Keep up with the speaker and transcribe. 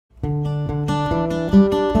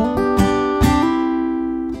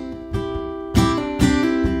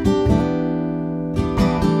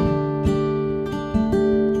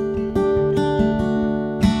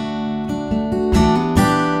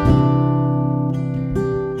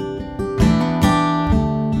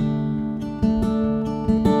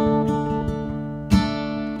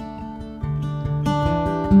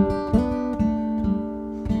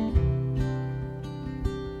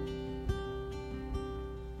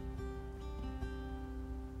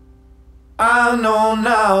I know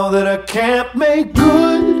now that I can't make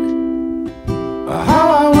good how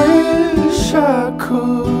I wish I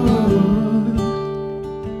could.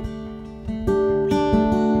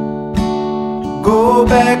 Go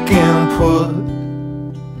back and put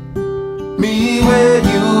me where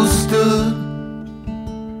you stood.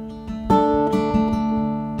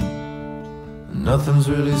 Nothing's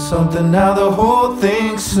really something now, the whole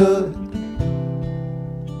thing's soot.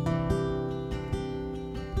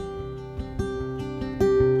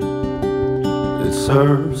 It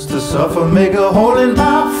serves to suffer, make a hole in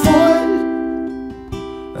my foot,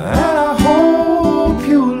 and I hope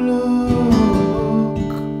you look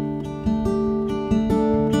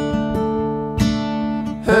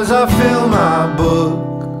as I fill my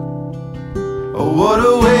book. Oh, what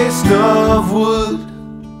a waste of wood.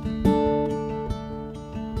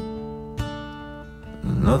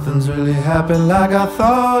 Nothing's really happened like I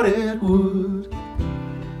thought it would.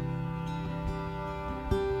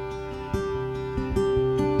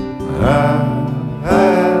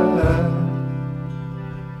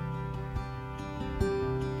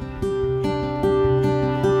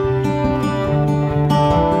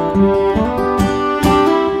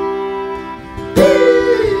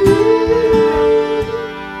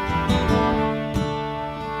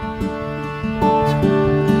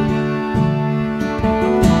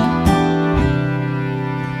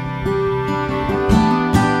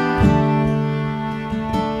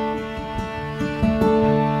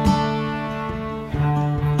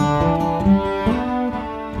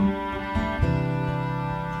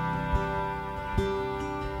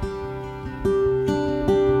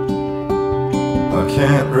 I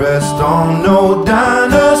can't rest on no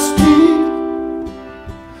dynasty.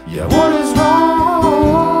 Yeah, what is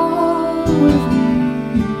wrong with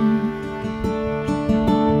me?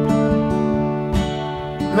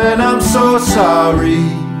 Man, I'm so sorry,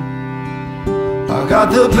 I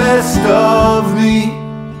got the best of me.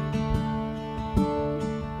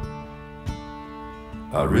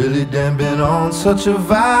 I really damn been on such a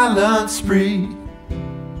violent spree.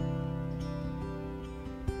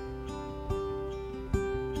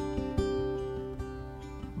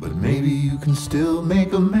 But maybe you can still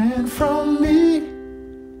make a man from me,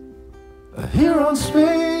 here on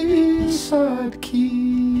Speyside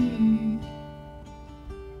quay,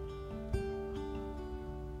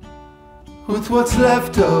 with what's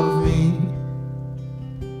left of me,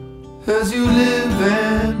 as you live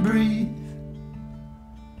and breathe.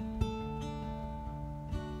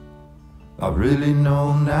 I really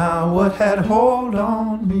know now what had hold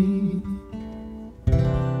on me.